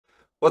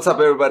What's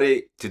up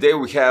everybody? Today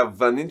we have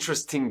an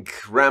interesting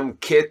RAM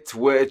kit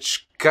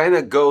which kind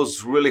of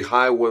goes really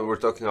high when we're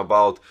talking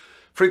about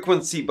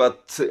frequency,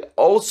 but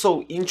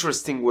also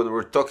interesting when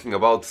we're talking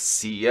about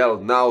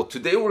CL. Now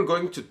today we're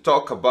going to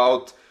talk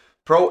about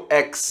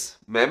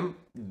PROXMEM.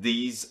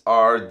 These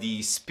are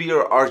the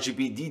SPEAR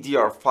RGB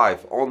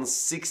DDR5 on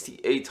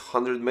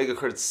 6800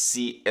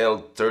 MHz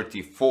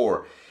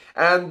CL34.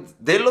 And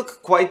they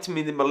look quite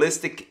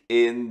minimalistic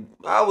in,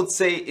 I would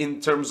say,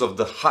 in terms of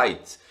the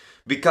height,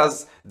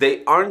 because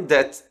they aren't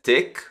that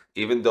thick,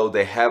 even though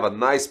they have a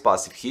nice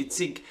passive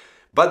heatsink,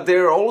 but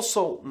they're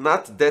also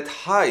not that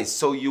high,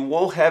 so you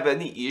won't have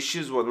any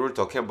issues when we're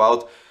talking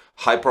about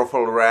high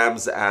profile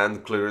RAMs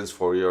and clearance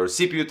for your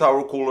CPU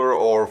tower cooler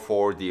or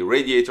for the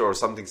radiator or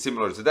something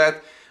similar to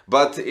that.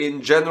 But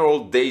in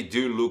general, they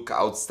do look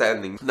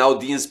outstanding. Now,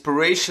 the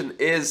inspiration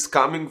is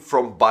coming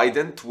from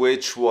Bident,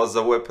 which was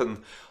a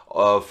weapon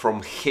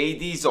from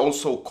Hades,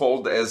 also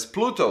called as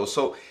Pluto.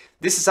 So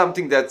this is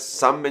something that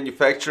some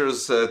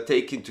manufacturers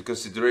take into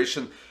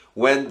consideration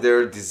when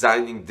they're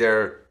designing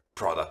their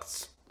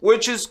products,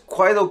 which is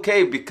quite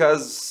okay,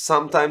 because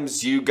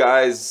sometimes you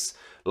guys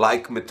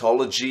like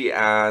mythology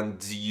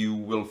and you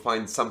will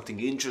find something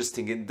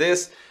interesting in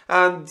this,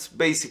 and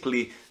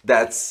basically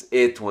that's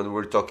it when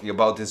we're talking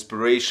about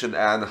inspiration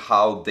and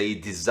how they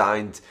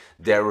designed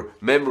their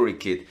memory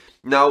kit.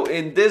 Now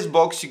in this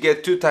box you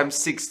get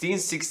 2x16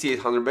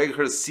 6800 MHz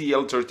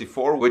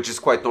CL34, which is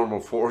quite normal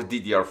for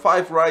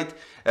DDR5, right?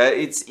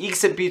 It's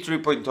XMP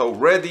 3.0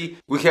 ready.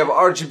 We have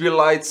RGB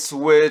lights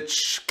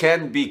which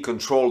can be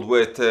controlled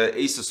with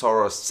Asus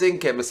Aura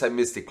Sync, MSI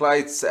Mystic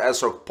Lights,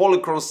 ASRock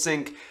Polychron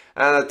Sync,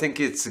 and I think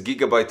it's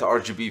Gigabyte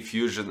RGB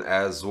Fusion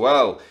as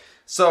well.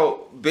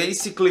 So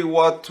basically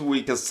what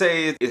we can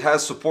say, it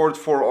has support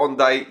for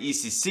on-die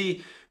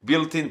ECC,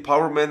 built-in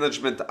power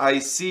management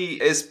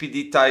IC,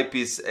 SPD type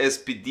is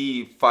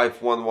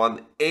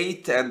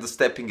SPD5118 and the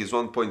stepping is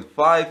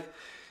 1.5.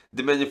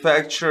 The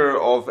manufacturer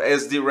of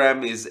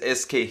SDRAM is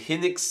SK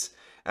Hynix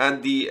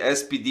and the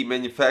SPD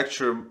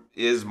manufacturer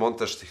is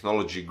Montage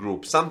Technology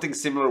Group. Something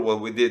similar what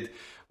we did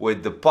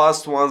with the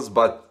past ones,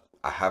 but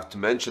I have to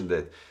mention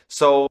that.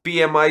 So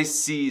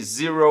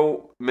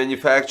PMIC0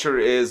 manufacturer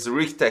is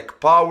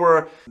Richtec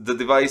Power, the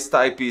device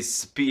type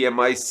is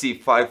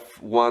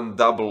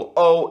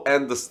PMIC5100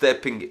 and the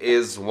stepping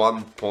is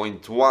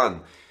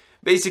 1.1.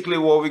 Basically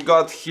what we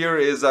got here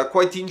is a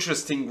quite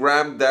interesting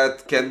RAM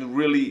that can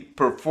really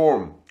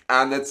perform,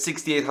 and at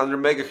 6800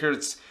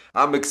 MHz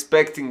I'm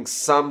expecting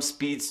some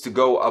speeds to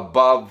go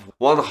above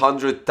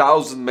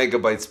 100,000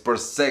 megabytes per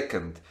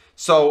second.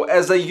 So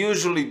as I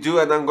usually do,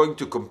 and I'm going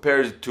to compare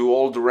it to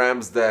all the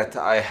RAMs that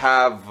I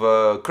have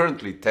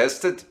currently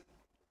tested.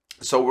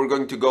 So we're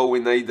going to go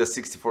with AIDA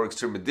 64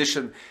 Extreme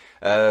Edition,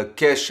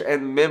 cache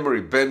and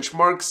memory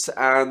benchmarks,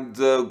 and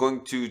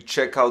going to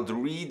check out the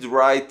read,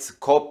 write,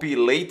 copy,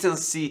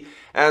 latency,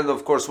 and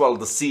of course, well,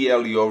 the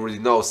CL you already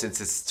know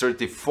since it's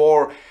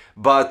 34.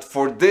 But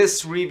for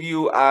this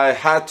review I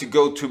had to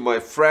go to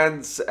my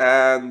friends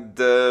and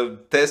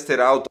test it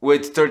out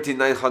with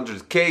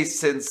 3900K,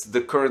 since the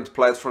current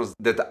platforms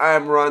that I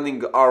am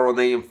running are on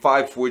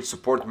AM5, which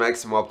support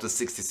maximum up to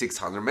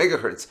 6600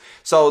 MHz.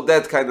 So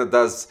that kind of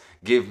does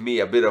give me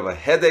a bit of a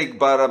headache,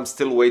 but I'm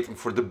still waiting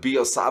for the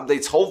BIOS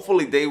updates.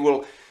 Hopefully they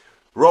will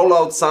roll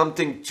out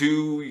something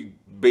to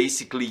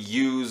basically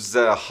use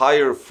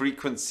higher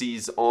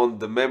frequencies on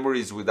the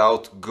memories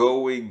without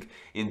going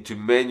into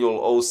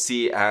manual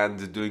OC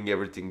and doing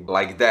everything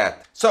like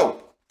that.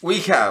 So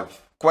we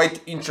have quite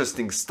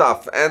interesting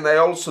stuff, and I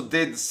also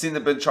did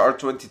Cinebench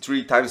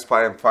R23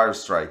 TimeSpy and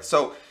Firestrike.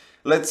 So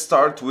let's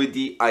start with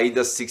the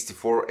AIDA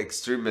 64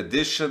 Extreme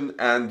Edition,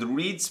 and the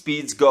read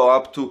speeds go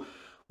up to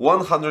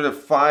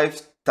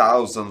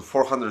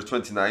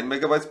 105,429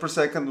 megabytes per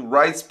second,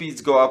 write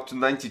speeds go up to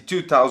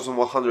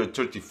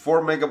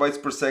 92,134 megabytes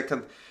per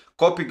second,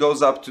 copy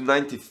goes up to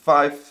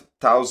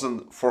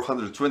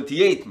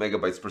 95,428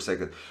 megabytes per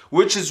second,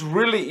 which is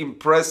really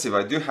impressive,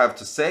 I do have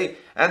to say,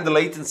 and the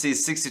latency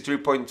is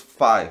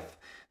 63.5.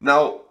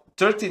 Now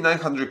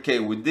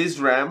 3900K with these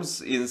RAMs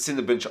in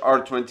Cinebench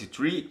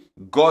R23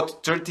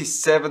 got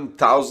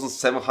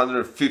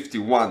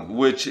 37,751,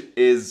 which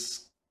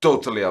is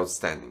totally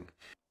outstanding.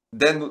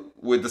 Then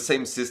with the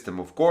same system,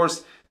 of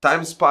course,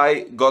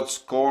 TimeSpy got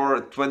score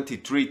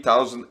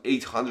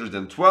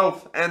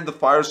 23,812 and the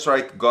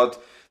Firestrike got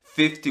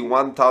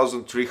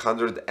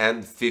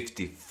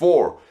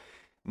 51,354.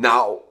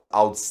 Now,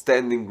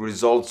 outstanding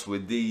results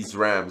with these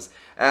RAMs.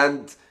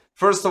 And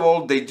first of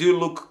all, they do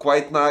look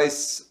quite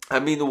nice.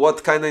 I mean,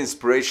 what kind of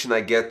inspiration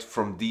I get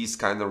from these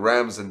kind of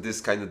RAMs and this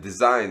kind of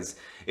designs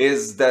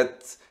is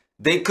that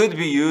they could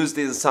be used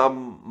in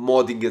some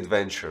modding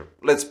adventure.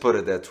 Let's put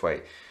it that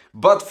way.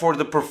 But for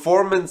the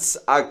performance,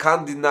 I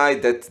can't deny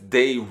that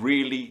they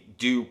really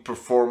do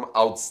perform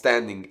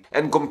outstanding.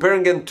 And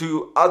comparing them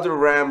to other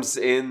RAMs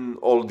in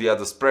all the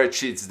other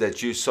spreadsheets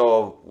that you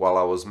saw while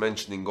I was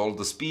mentioning all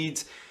the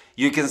speeds,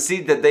 you can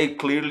see that they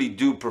clearly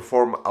do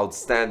perform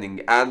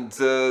outstanding. And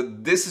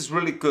this is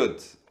really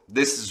good.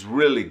 This is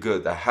really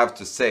good, I have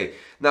to say.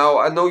 Now,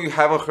 I know you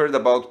haven't heard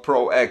about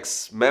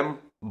PROXMEM,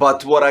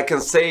 but what I can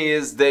say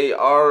is they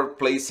are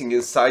placing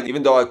inside,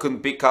 even though I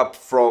couldn't pick up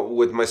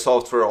with my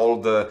software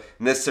all the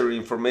necessary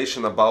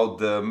information about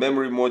the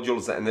memory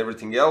modules and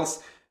everything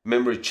else,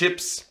 memory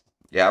chips,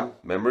 yeah,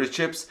 memory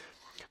chips.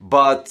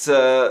 But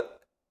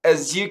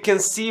as you can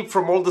see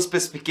from all the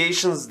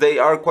specifications, they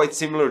are quite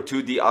similar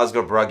to the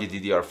Asgard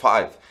RGB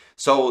DDR5.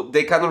 So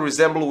they kind of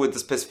resemble with the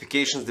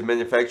specifications, the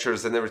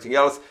manufacturers and everything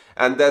else.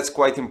 And that's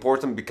quite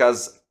important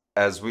because,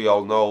 as we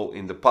all know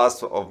in the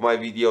past of my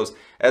videos,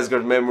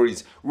 Asgard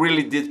memories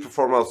really did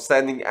perform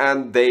outstanding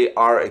and they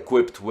are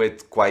equipped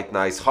with quite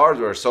nice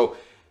hardware. So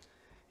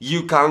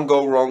you can't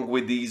go wrong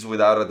with these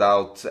without a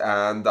doubt,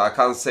 and I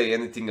can't say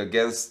anything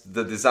against.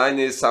 The design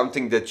is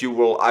something that you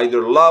will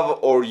either love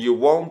or you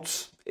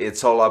won't.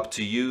 It's all up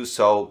to you,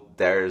 so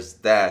there's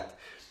that.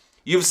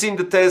 You've seen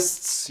the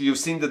tests, you've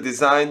seen the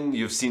design,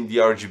 you've seen the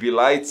RGB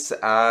lights,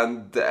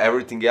 and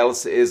everything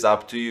else is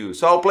up to you.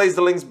 So I'll place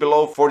the links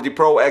below for the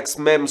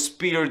PROXMEM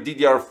SPEAR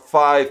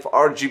DDR5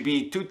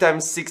 RGB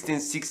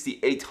 2x1660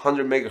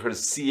 800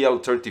 MHz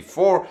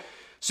CL34.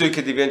 So you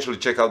can eventually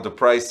check out the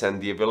price and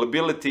the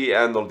availability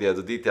and all the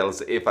other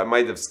details. If I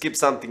might have skipped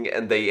something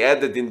and they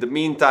added in the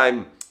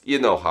meantime, you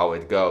know how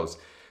it goes.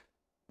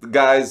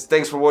 Guys,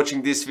 thanks for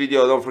watching this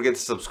video. Don't forget to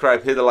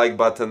subscribe, hit the like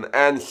button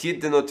and hit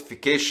the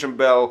notification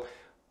bell,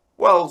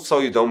 well, so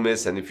you don't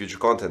miss any future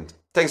content.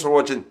 Thanks for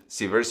watching.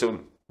 See you very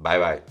soon. Bye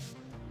bye.